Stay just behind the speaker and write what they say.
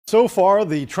So far,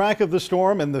 the track of the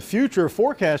storm and the future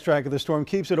forecast track of the storm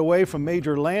keeps it away from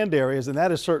major land areas, and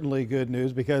that is certainly good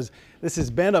news because this has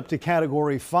been up to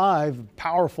Category 5,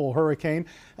 powerful hurricane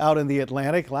out in the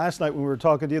Atlantic. Last night when we were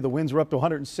talking to you, the winds were up to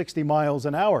 160 miles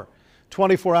an hour.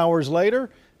 24 hours later,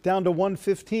 down to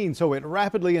 115, so it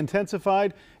rapidly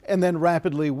intensified and then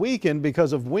rapidly weakened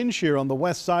because of wind shear on the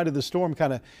west side of the storm,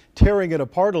 kind of tearing it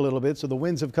apart a little bit. So the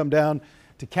winds have come down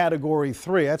to Category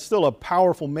 3. That's still a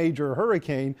powerful major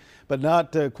hurricane, but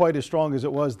not quite as strong as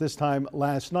it was this time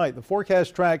last night. The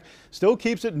forecast track still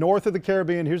keeps it north of the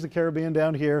Caribbean. Here's the Caribbean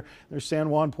down here. There's San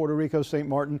Juan, Puerto Rico, St.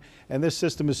 Martin, and this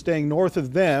system is staying north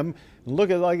of them. Look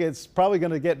at like it's probably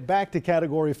going to get back to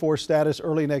Category 4 status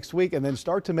early next week and then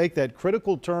start to make that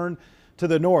critical turn to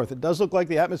the north. It does look like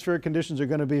the atmospheric conditions are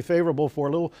going to be favorable for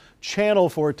a little channel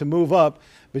for it to move up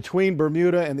between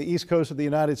Bermuda and the east coast of the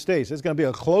United States. It's going to be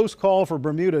a close call for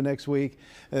Bermuda next week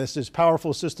as this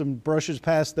powerful system brushes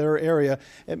past their area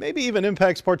and maybe even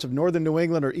impacts parts of northern New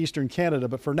England or eastern Canada.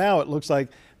 But for now, it looks like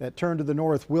that turn to the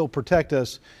north will protect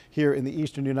us here in the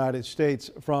eastern United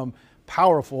States from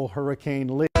powerful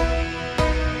Hurricane Lee.